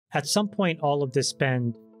at some point, all of this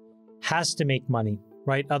spend has to make money,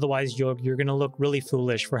 right? Otherwise, you're going to look really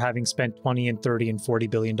foolish for having spent 20 and 30 and 40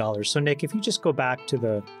 billion dollars. So Nick, if you just go back to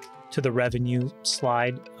the revenue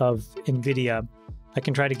slide of Nvidia, I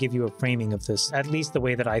can try to give you a framing of this, at least the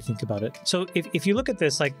way that I think about it. So if you look at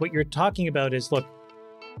this, like what you're talking about is, look,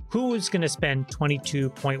 who is going to spend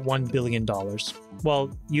 $22.1 billion?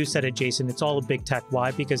 Well, you said it, Jason, it's all big tech.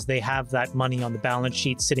 Why? Because they have that money on the balance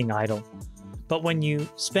sheet sitting idle. But when you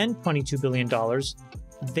spend $22 billion,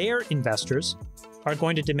 their investors are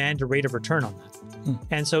going to demand a rate of return on that.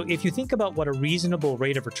 And so if you think about what a reasonable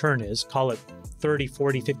rate of return is, call it 30,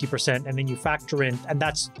 40, 50%, and then you factor in, and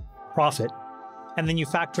that's profit, and then you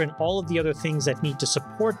factor in all of the other things that need to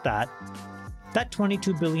support that, that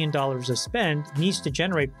 $22 billion of spend needs to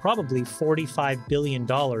generate probably $45 billion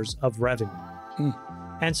of revenue.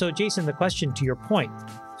 And so, Jason, the question to your point,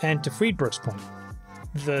 and to Friedberg's point,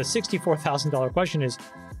 the $64,000 question is,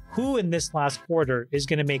 who in this last quarter is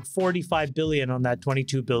going to make $45 billion on that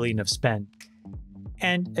 $22 billion of spend?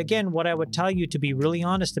 And again, what I would tell you, to be really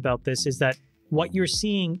honest about this, is that what you're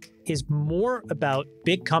seeing is more about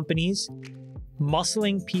big companies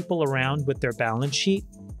muscling people around with their balance sheet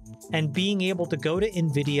and being able to go to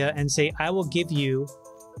Nvidia and say, I will give you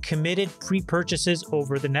committed pre-purchases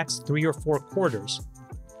over the next 3 or 4 quarters,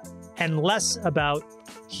 and less about,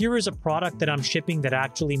 here is a product that I'm shipping that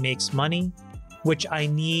actually makes money, which I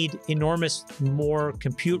need enormous more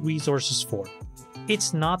compute resources for.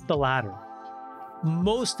 It's not the latter.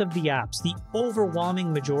 Most of the apps, the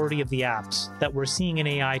overwhelming majority of the apps that we're seeing in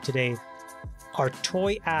AI today, are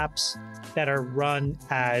toy apps that are run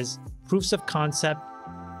as proofs of concept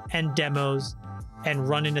and demos and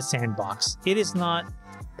run in a sandbox. It is not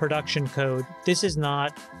production code. This is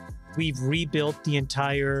not, we've rebuilt the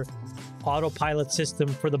entire autopilot system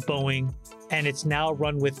for the Boeing, and it's now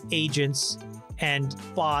run with agents and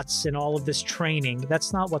bots and all of this training.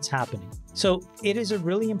 That's not what's happening. So it is a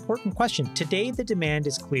really important question. Today, the demand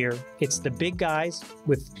is clear. It's the big guys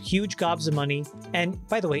with huge gobs of money. And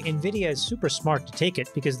by the way, Nvidia is super smart to take it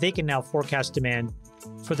because they can now forecast demand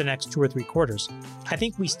for the next 2 or 3 quarters. I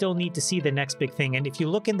think we still need to see the next big thing. And if you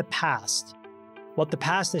look in the past, what the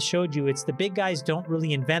past has showed you, it's the big guys don't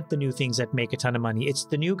really invent the new things that make a ton of money. It's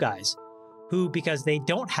the new guys who, because they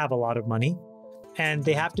don't have a lot of money and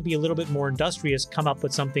they have to be a little bit more industrious, come up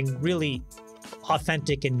with something really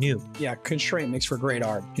authentic and new. Yeah, constraint makes for great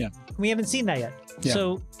art. Yeah. We haven't seen that yet. Yeah.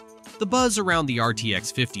 So the buzz around the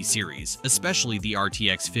RTX 50 series, especially the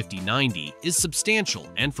RTX 5090, is substantial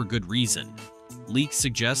and for good reason. Leaks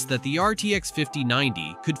suggest that the RTX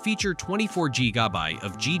 5090 could feature 24GB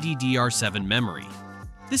of gddr7 memory.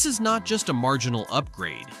 This is not just a marginal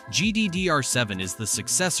upgrade. gddr7 is the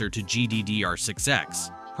successor to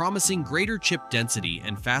gddr6X, promising greater chip density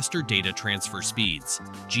and faster data transfer speeds.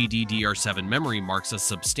 gddr7 memory marks a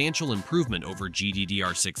substantial improvement over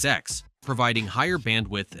gddr6X, providing higher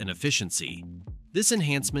bandwidth and efficiency. This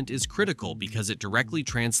enhancement is critical because it directly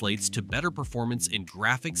translates to better performance in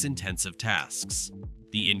graphics-intensive tasks.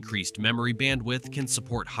 The increased memory bandwidth can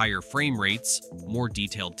support higher frame rates, more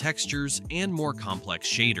detailed textures, and more complex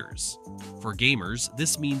shaders. For gamers,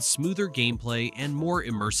 this means smoother gameplay and more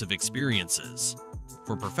immersive experiences.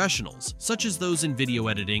 For professionals, such as those in video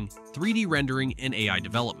editing, 3D rendering, and AI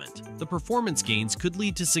development, the performance gains could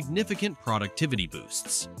lead to significant productivity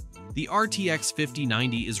boosts. The RTX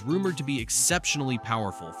 5090 is rumored to be exceptionally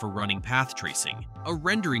powerful for running path tracing, a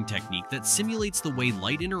rendering technique that simulates the way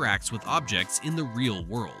light interacts with objects in the real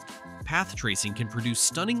world. Path tracing can produce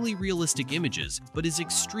stunningly realistic images, but is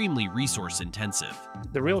extremely resource-intensive.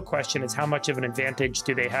 The real question is, how much of an advantage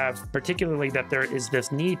do they have, particularly that there is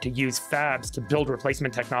this need to use fabs to build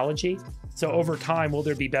replacement technology? So over time, will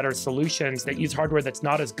there be better solutions that use hardware that's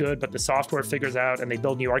not as good, but the software figures out and they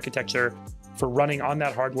build new architecture for running on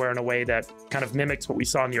that hardware in a way that kind of mimics what we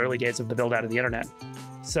saw in the early days of the build out of the internet?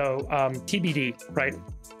 So TBD, right?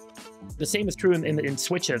 The same is true in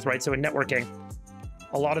switches, right? So in networking,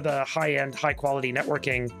 a lot of the high-end, high-quality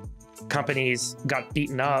networking companies got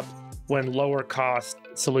beaten up when lower-cost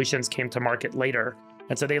solutions came to market later.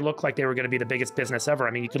 And so they looked like they were going to be the biggest business ever.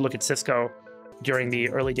 I mean, you could look at Cisco during the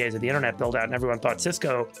early days of the internet build-out, and everyone thought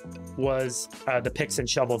Cisco was the picks and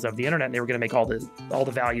shovels of the internet, and they were going to make all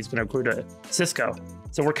the values going to accrue to Cisco.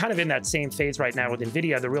 So we're kind of in that same phase right now with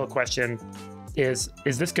NVIDIA. The real question is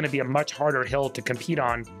this going to be a much harder hill to compete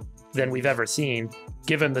on than we've ever seen,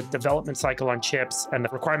 given the development cycle on chips and the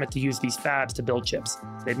requirement to use these fabs to build chips.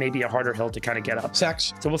 It may be a harder hill to kind of get up.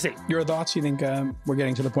 Sachs, so we'll see. Your thoughts? You think we're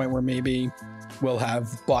getting to the point where maybe we'll have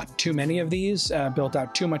bought too many of these, built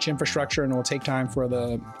out too much infrastructure, and it will take time for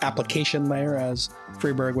the application layer, as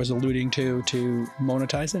Freeberg was alluding to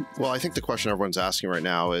monetize it? Well, I think the question everyone's asking right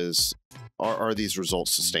now is, are these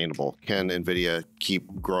results sustainable? Can NVIDIA keep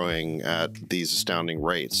growing at these astounding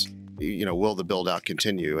rates? Will the build out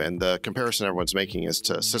continue? And the comparison everyone's making is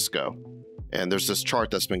to Cisco. And there's this chart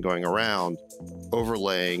that's been going around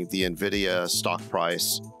overlaying the NVIDIA stock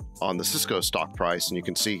price on the Cisco stock price. And you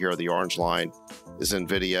can see here the orange line is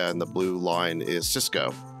NVIDIA and the blue line is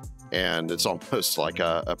Cisco. And it's almost like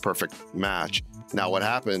a perfect match. Now, what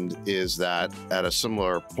happened is that at a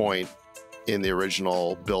similar point in the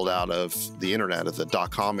original build out of the internet, at the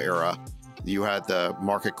 .com era, you had the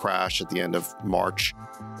market crash at the end of March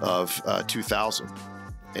of 2000.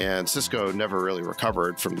 And Cisco never really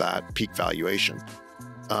recovered from that peak valuation.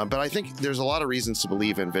 But I think there's a lot of reasons to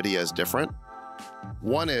believe NVIDIA is different.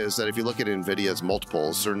 One is that if you look at NVIDIA's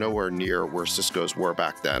multiples, they're nowhere near where Cisco's were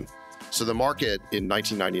back then. So the market in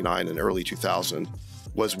 1999 and early 2000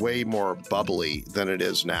 was way more bubbly than it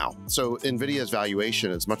is now. So NVIDIA's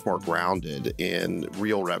valuation is much more grounded in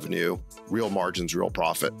real revenue, real margins, real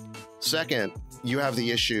profit. Second, you have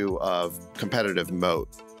the issue of competitive moat.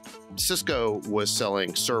 Cisco was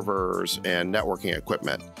selling servers and networking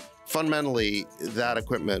equipment. Fundamentally, that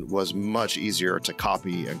equipment was much easier to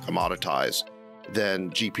copy and commoditize than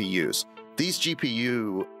GPUs. These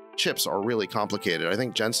GPU chips are really complicated. I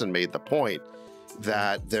think Jensen made the point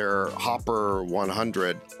that their Hopper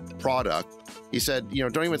 100 product, he said,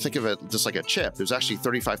 don't even think of it just like a chip. There's actually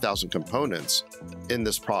 35,000 components in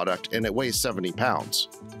this product, and it weighs 70 pounds.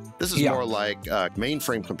 This is more like a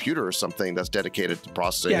mainframe computer or something that's dedicated to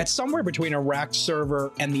processing. Yeah, it's somewhere between a rack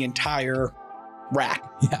server and the entire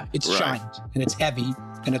rack. Yeah, it's giant, and it's heavy,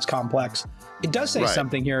 and it's complex. It does say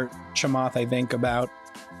something here, Chamath, I think, about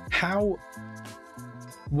how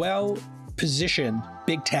well positioned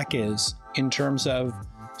big tech is in terms of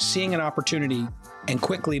seeing an opportunity and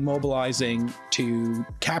quickly mobilizing to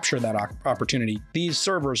capture that opportunity. These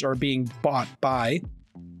servers are being bought by,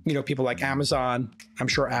 people like Amazon, I'm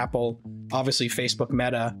sure Apple, obviously Facebook,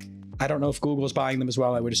 Meta. I don't know if Google's buying them as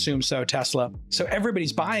well. I would assume so, Tesla. So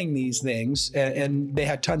everybody's buying these things, and they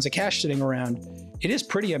had tons of cash sitting around. It is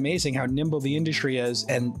pretty amazing how nimble the industry is.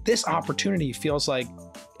 And this opportunity feels like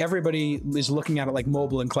everybody is looking at it like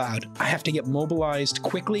mobile and cloud. I have to get mobilized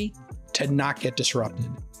quickly to not get disrupted.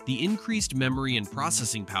 The increased memory and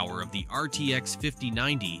processing power of the RTX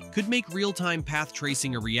 5090 could make real-time path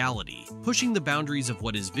tracing a reality, pushing the boundaries of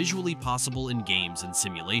what is visually possible in games and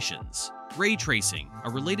simulations. Ray tracing, a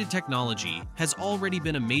related technology, has already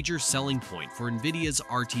been a major selling point for NVIDIA's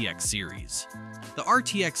RTX series. The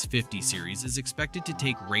RTX 50 series is expected to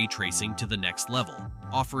take ray tracing to the next level,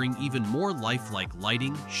 offering even more lifelike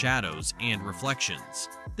lighting, shadows, and reflections.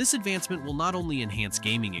 This advancement will not only enhance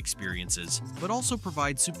gaming experiences, but also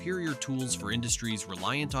provide superior tools for industries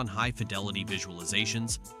reliant on high-fidelity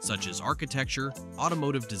visualizations, such as architecture,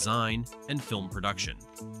 automotive design, and film production.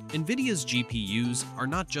 NVIDIA's GPUs are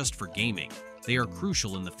not just for gaming. They are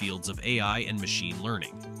crucial in the fields of AI and machine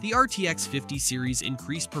learning. The RTX 50 series'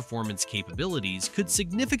 increased performance capabilities could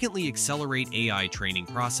significantly accelerate AI training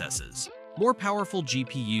processes. More powerful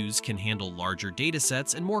GPUs can handle larger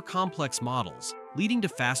datasets and more complex models, leading to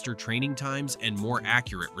faster training times and more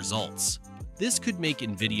accurate results. This could make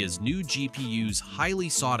NVIDIA's new GPUs highly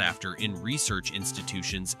sought after in research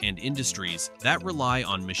institutions and industries that rely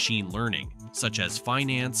on machine learning, such as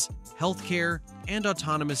finance, healthcare, and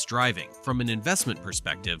autonomous driving. From an investment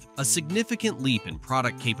perspective, a significant leap in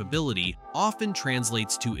product capability often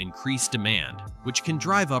translates to increased demand, which can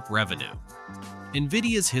drive up revenue.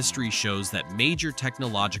 NVIDIA's history shows that major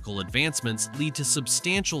technological advancements lead to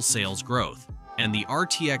substantial sales growth, and the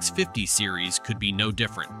RTX 50 series could be no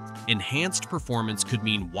different. Enhanced performance could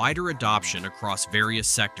mean wider adoption across various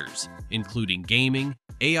sectors, including gaming,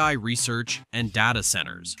 AI research, and data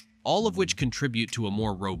centers, all of which contribute to a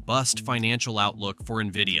more robust financial outlook for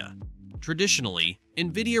NVIDIA. Traditionally,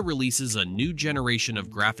 NVIDIA releases a new generation of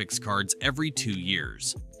graphics cards every 2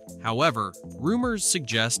 years. However, rumors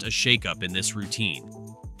suggest a shakeup in this routine.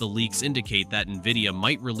 The leaks indicate that NVIDIA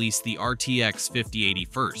might release the RTX 5080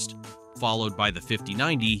 first, followed by the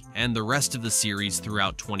 5090 and the rest of the series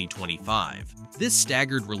throughout 2025. This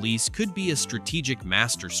staggered release could be a strategic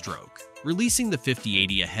masterstroke. Releasing the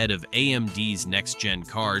 5080 ahead of AMD's next-gen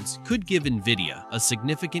cards could give Nvidia a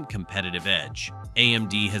significant competitive edge.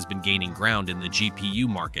 AMD has been gaining ground in the GPU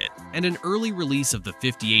market, and an early release of the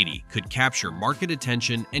 5080 could capture market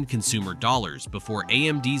attention and consumer dollars before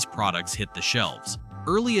AMD's products hit the shelves.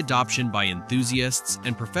 Early adoption by enthusiasts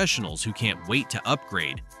and professionals who can't wait to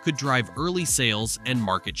upgrade could drive early sales and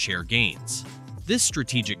market share gains. This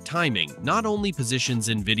strategic timing not only positions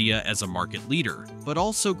Nvidia as a market leader, but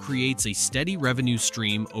also creates a steady revenue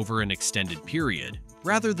stream over an extended period,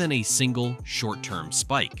 rather than a single, short-term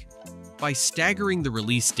spike. By staggering the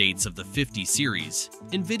release dates of the 50 series,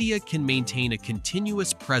 Nvidia can maintain a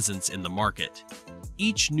continuous presence in the market.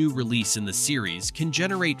 Each new release in the series can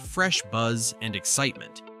generate fresh buzz and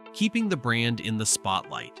excitement, keeping the brand in the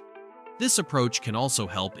spotlight. This approach can also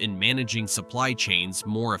help in managing supply chains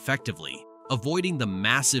more effectively, avoiding the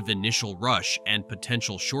massive initial rush and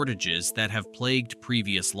potential shortages that have plagued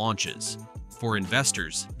previous launches. For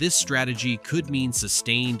investors, this strategy could mean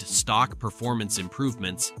sustained stock performance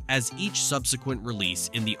improvements as each subsequent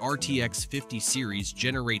release in the RTX 50 series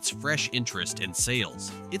generates fresh interest and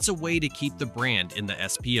sales. It's a way to keep the brand in the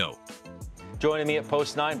SPO. Joining me at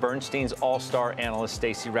Post 9, Bernstein's all-star analyst,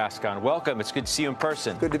 Stacy Rascon. Welcome. It's good to see you in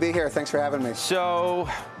person. Good to be here. Thanks for having me. So,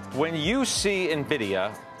 when you see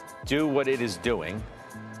Nvidia do what it is doing,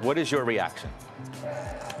 what is your reaction?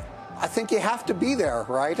 I think you have to be there,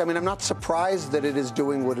 right? I mean, I'm not surprised that it is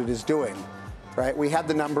doing what it is doing, right? We had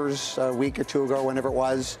the numbers a week or two ago, whenever it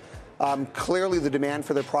was. Clearly, the demand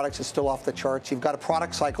for their products is still off the charts. You've got a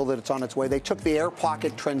product cycle that it's on its way. They took the air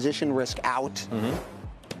pocket transition risk out. Mm-hmm.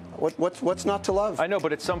 What's not to love? I know,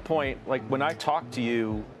 but at some point, like when I talked to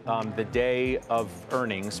you the day of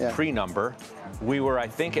earnings, pre-number, we were, I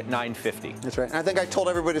think, at 950. That's right. And I think I told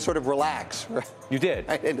everybody to sort of relax. Right? You did.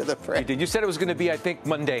 Right into the frame. You did. You said it was going to be, I think,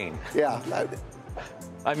 mundane. Yeah.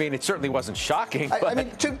 I mean, it certainly wasn't shocking. I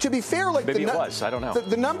mean, to be fair, like maybe it was. I don't know.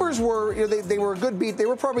 The numbers were, you know, they were a good beat. They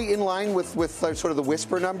were probably in line with sort of the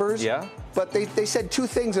whisper numbers. Yeah. But they said two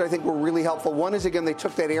things that I think were really helpful. One is, again, they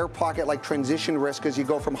took that air pocket like transition risk as you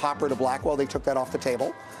go from Hopper to Blackwell. They took that off the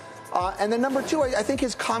table. And then number two, I think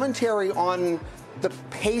his commentary on the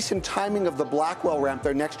pace and timing of the Blackwell ramp,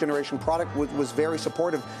 their next generation product, was very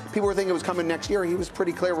supportive. People were thinking it was coming next year. He was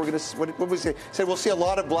pretty clear. We're going to, what was it? He said we'll see a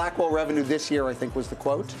lot of Blackwell revenue this year, I think was the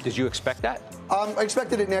quote. Did you expect that? I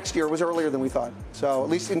expected it next year. It was earlier than we thought. So at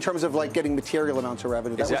least in terms of like getting material amounts of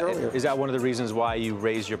revenue, that was earlier. Is that one of the reasons why you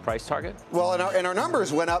raised your price target? Well, and our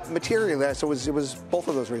numbers went up materially, so it was both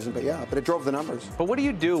of those reasons. But yeah, but it drove the numbers. But what do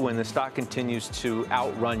you do when the stock continues to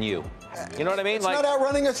outrun you? You know what I mean? It's not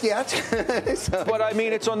outrunning us yet. So. But I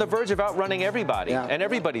mean, it's on the verge of outrunning everybody and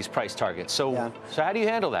everybody's price target. So, so how do you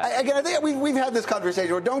handle that? Again, I think we've had this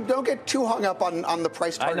conversation. Where don't get too hung up on the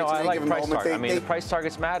price targets. I know. I like price targets. I mean, the price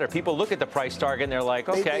targets matter. People look at the price target and they're like,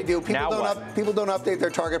 okay, they do. Now what? People don't update their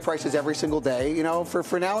target prices every single day. You know,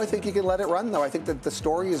 for now, I think you can let it run. Though I think that the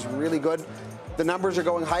story is really good. The numbers are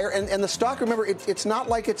going higher, and the stock. Remember, it's not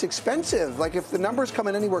like it's expensive. Like if the numbers come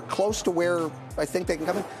in anywhere close to where I think they can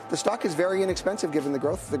come in, the stock is very inexpensive given the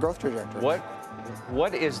growth trajectory.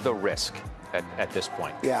 What is the risk at this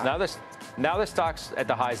point? Yeah. Now the stock's at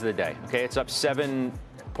the highs of the day. Okay, it's up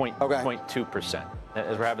 7.2%.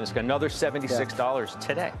 As we're having this, another $76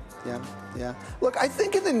 today. Yeah. Look, I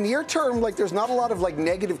think in the near term, like there's not a lot of like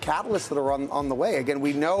negative catalysts that are on the way. Again,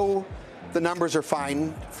 we know the numbers are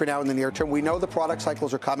fine for now in the near term. We know the product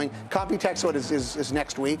cycles are coming. Computex is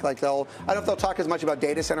next week. Like I don't know if they'll talk as much about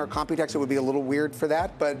data center or Computex. It would be a little weird for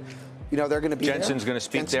that, but you know they're going to be Jensen's going to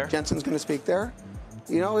speak there. Jensen's going to speak there.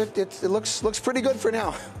 You know, it looks pretty good for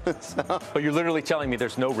now. So. But you're literally telling me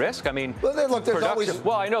there's no risk? I mean, well, look, there's always.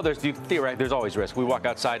 Well, I know there's always risk. We walk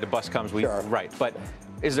outside, the bus comes, sure. Right. But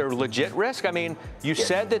is there legit risk? I mean, you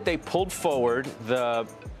said that they pulled forward the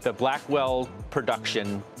Blackwell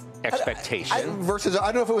production expectation. I don't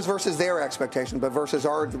know if it was versus their expectation, but versus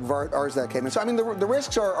ours that came in. So, I mean, the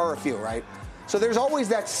risks are a few, right? So there's always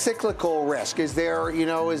that cyclical risk. Is there, you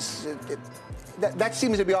know, that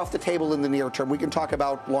seems to be off the table in the near term. We can talk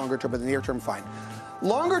about longer term, but the near term, fine.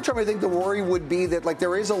 Longer term, I think the worry would be that like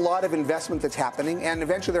there is a lot of investment that's happening, and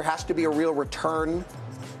eventually there has to be a real return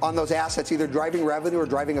on those assets, either driving revenue or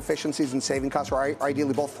driving efficiencies and saving costs, or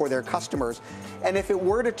ideally both for their customers. And if it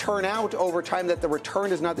were to turn out over time that the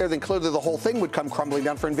return is not there, then clearly the whole thing would come crumbling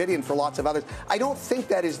down for Nvidia and for lots of others. I don't think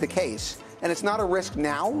that is the case, and it's not a risk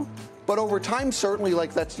now, but over time, certainly, like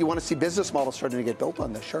you want to see business models starting to get built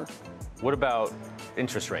on this, sure. What about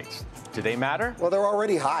interest rates? Do they matter? Well, they're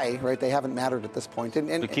already high, right? They haven't mattered at this point. And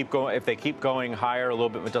if they keep going higher a little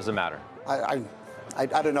bit, it doesn't matter. I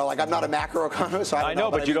don't know. Like, I'm not a macroeconomist, so I don't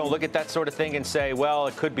know. But you don't look at that sort of thing and say, well,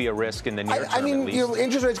 it could be a risk in the near term. I mean,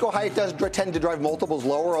 interest rates go high. It does tend to drive multiples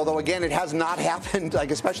lower. Although, again, it has not happened.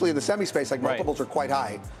 Like, especially in the semi space, like multiples are quite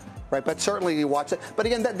high, right? But certainly you watch it. But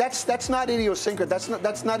again, that's not idiosyncratic. That's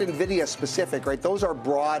not Nvidia specific, right? Those are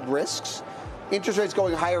broad risks. Interest rates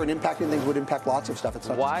going higher and impacting things would impact lots of stuff.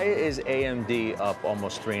 Why is AMD up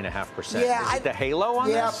almost 3.5%? Yeah, is it the halo on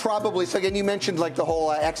this? Yeah, probably. So again, you mentioned like the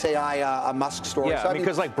whole XAI Musk story. Yeah, so,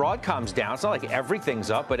 because like Broadcom's down. It's not like everything's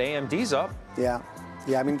up, but AMD's up. Yeah.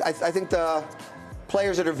 I mean, I think the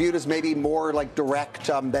players that are viewed as maybe more like direct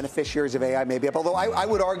beneficiaries of AI may be up. Although I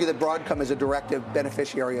would argue that Broadcom is a direct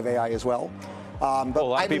beneficiary of AI as well. But a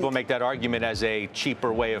lot of people make that argument as a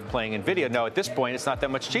cheaper way of playing Nvidia. No, at this point, it's not that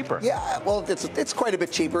much cheaper. Yeah, well, it's quite a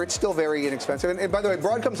bit cheaper. It's still very inexpensive. And by the way,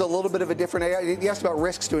 Broadcom's a little bit of a different AI. You asked about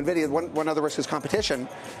risks to Nvidia. One other risk is competition.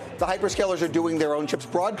 The hyperscalers are doing their own chips.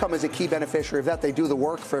 Broadcom is a key beneficiary of that. They do the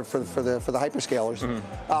work for the hyperscalers.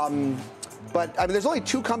 Mm-hmm. But I mean, there's only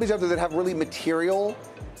two companies out there that have really material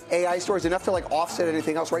AI stories, enough to like offset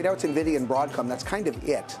anything else. Right now, it's Nvidia and Broadcom. That's kind of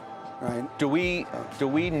it. Right. Do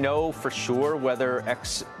we know for sure whether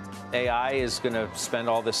XAI is going to spend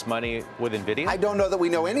all this money with Nvidia? I don't know that we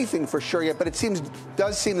know anything for sure yet, but it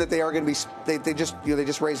does seem that they are going to be. They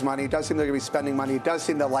just raised money. It does seem they're going to be spending money. It does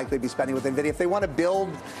seem they'll likely be spending with Nvidia if they want to build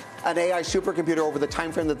an AI supercomputer over the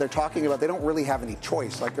time frame that they're talking about. They don't really have any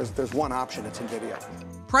choice. Like there's one option. It's Nvidia.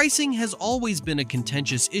 Pricing has always been a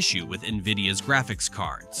contentious issue with Nvidia's graphics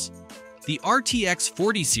cards. The RTX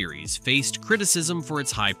 40 series faced criticism for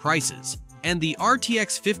its high prices, and the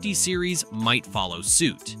RTX 50 series might follow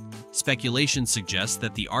suit. Speculation suggests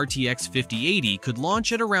that the RTX 5080 could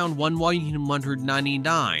launch at around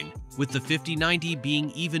 $1,199, with the 5090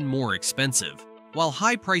 being even more expensive. While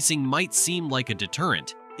high pricing might seem like a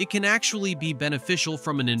deterrent, it can actually be beneficial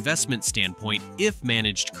from an investment standpoint if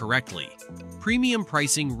managed correctly. Premium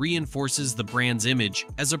pricing reinforces the brand's image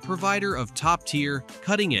as a provider of top-tier,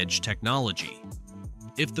 cutting-edge technology.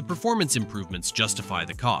 If the performance improvements justify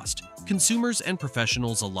the cost, consumers and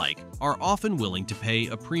professionals alike are often willing to pay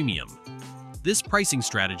a premium. This pricing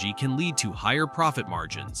strategy can lead to higher profit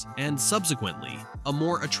margins and, subsequently, a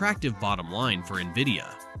more attractive bottom line for Nvidia.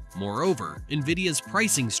 Moreover, Nvidia's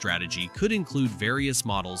pricing strategy could include various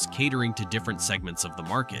models catering to different segments of the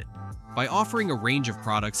market. By offering a range of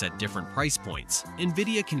products at different price points,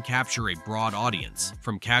 Nvidia can capture a broad audience,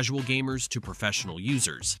 from casual gamers to professional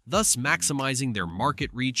users, thus maximizing their market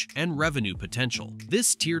reach and revenue potential.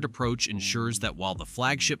 This tiered approach ensures that while the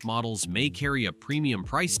flagship models may carry a premium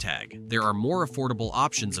price tag, there are more affordable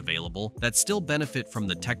options available that still benefit from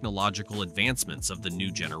the technological advancements of the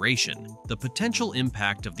new generation. The potential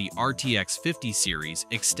impact of the RTX 50 series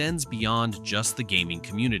extends beyond just the gaming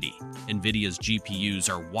community. Nvidia's GPUs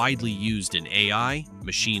are widely used in AI,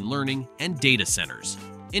 machine learning, and data centers.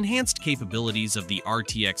 Enhanced capabilities of the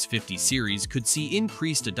RTX 50 series could see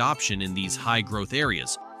increased adoption in these high-growth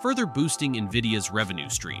areas, further boosting Nvidia's revenue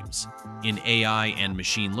streams. In AI and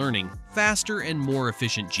machine learning, faster and more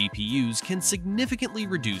efficient GPUs can significantly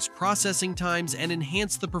reduce processing times and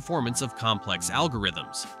enhance the performance of complex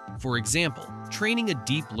algorithms. For example, training a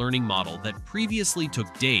deep learning model that previously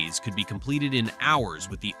took days could be completed in hours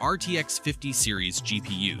with the RTX 50 series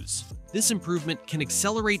GPUs. This improvement can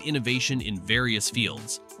accelerate innovation in various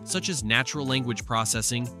fields, such as natural language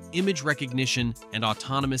processing, image recognition, and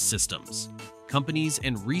autonomous systems. Companies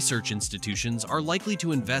and research institutions are likely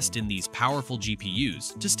to invest in these powerful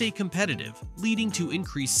GPUs to stay competitive, leading to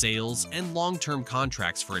increased sales and long-term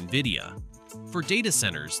contracts for Nvidia. For data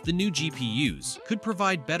centers, the new GPUs could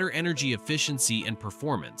provide better energy efficiency and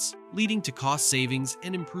performance, leading to cost savings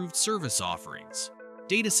and improved service offerings.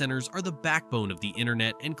 Data centers are the backbone of the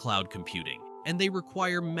internet and cloud computing, and they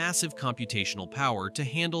require massive computational power to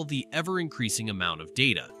handle the ever-increasing amount of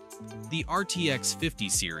data. The RTX 50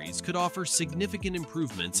 series could offer significant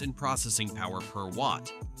improvements in processing power per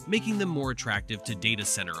watt, making them more attractive to data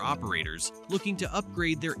center operators looking to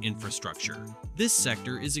upgrade their infrastructure. This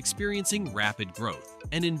sector is experiencing rapid growth,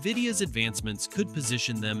 and Nvidia's advancements could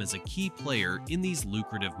position them as a key player in these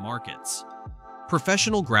lucrative markets.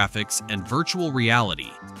 Professional graphics and virtual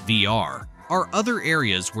reality, VR, are other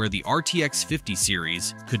areas where the RTX 50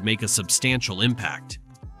 series could make a substantial impact.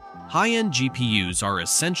 High-end GPUs are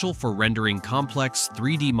essential for rendering complex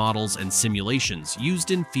 3D models and simulations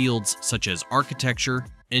used in fields such as architecture,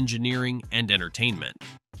 engineering, and entertainment.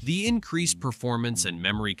 The increased performance and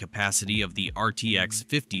memory capacity of the RTX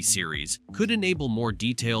 50 series could enable more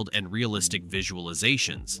detailed and realistic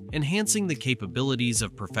visualizations, enhancing the capabilities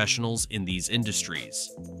of professionals in these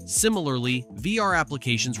industries. Similarly, VR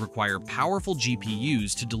applications require powerful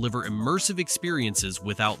GPUs to deliver immersive experiences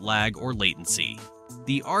without lag or latency.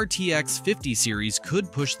 The RTX 50 series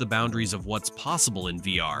could push the boundaries of what's possible in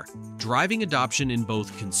VR, driving adoption in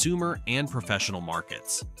both consumer and professional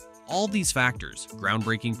markets. All these factors,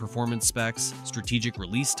 groundbreaking performance specs, strategic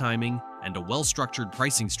release timing, and a well-structured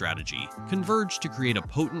pricing strategy, converge to create a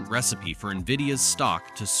potent recipe for Nvidia's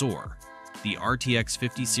stock to soar. The RTX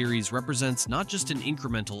 50 series represents not just an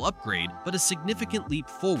incremental upgrade, but a significant leap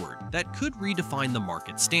forward that could redefine the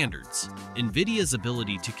market standards. Nvidia's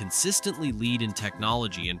ability to consistently lead in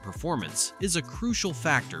technology and performance is a crucial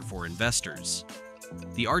factor for investors.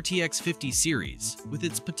 The RTX 50 series, with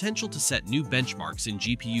its potential to set new benchmarks in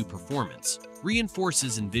GPU performance,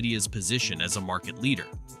 reinforces Nvidia's position as a market leader.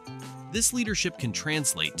 This leadership can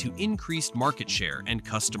translate to increased market share and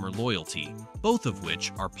customer loyalty, both of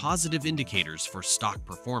which are positive indicators for stock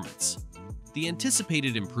performance. The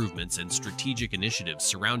anticipated improvements and strategic initiatives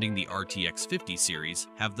surrounding the RTX 50 series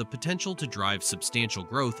have the potential to drive substantial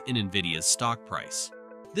growth in Nvidia's stock price.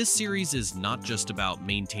 This series is not just about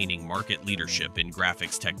maintaining market leadership in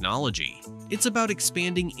graphics technology. It's about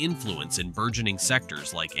expanding influence in burgeoning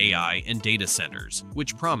sectors like AI and data centers,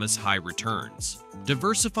 which promise high returns.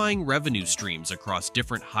 Diversifying revenue streams across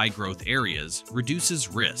different high-growth areas reduces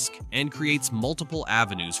risk and creates multiple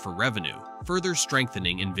avenues for revenue, further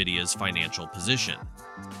strengthening Nvidia's financial position.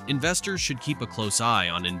 Investors should keep a close eye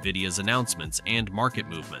on Nvidia's announcements and market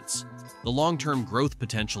movements. The long-term growth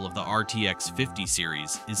potential of the RTX 50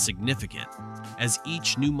 series is significant. As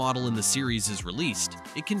each new model in the series is released,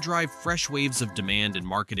 it can drive fresh waves of demand and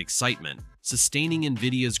market excitement, sustaining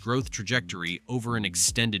Nvidia's growth trajectory over an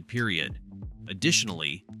extended period.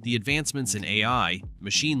 Additionally, the advancements in AI,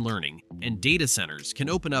 machine learning, and data centers can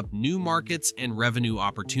open up new markets and revenue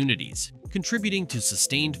opportunities, contributing to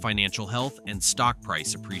sustained financial health and stock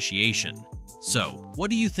price appreciation. So,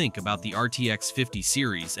 what do you think about the RTX 50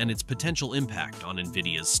 series and its potential impact on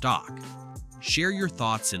Nvidia's stock? Share your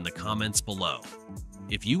thoughts in the comments below.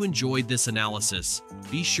 If you enjoyed this analysis,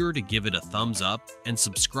 be sure to give it a thumbs up and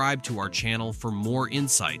subscribe to our channel for more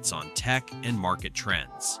insights on tech and market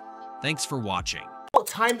trends. Thanks for watching.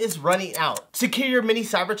 Time is running out. Secure your mini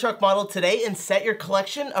Cybertruck model today and set your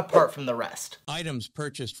collection apart from the rest. Items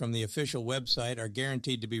purchased from the official website are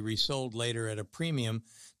guaranteed to be resold later at a premium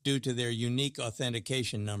due to their unique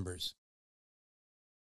authentication numbers.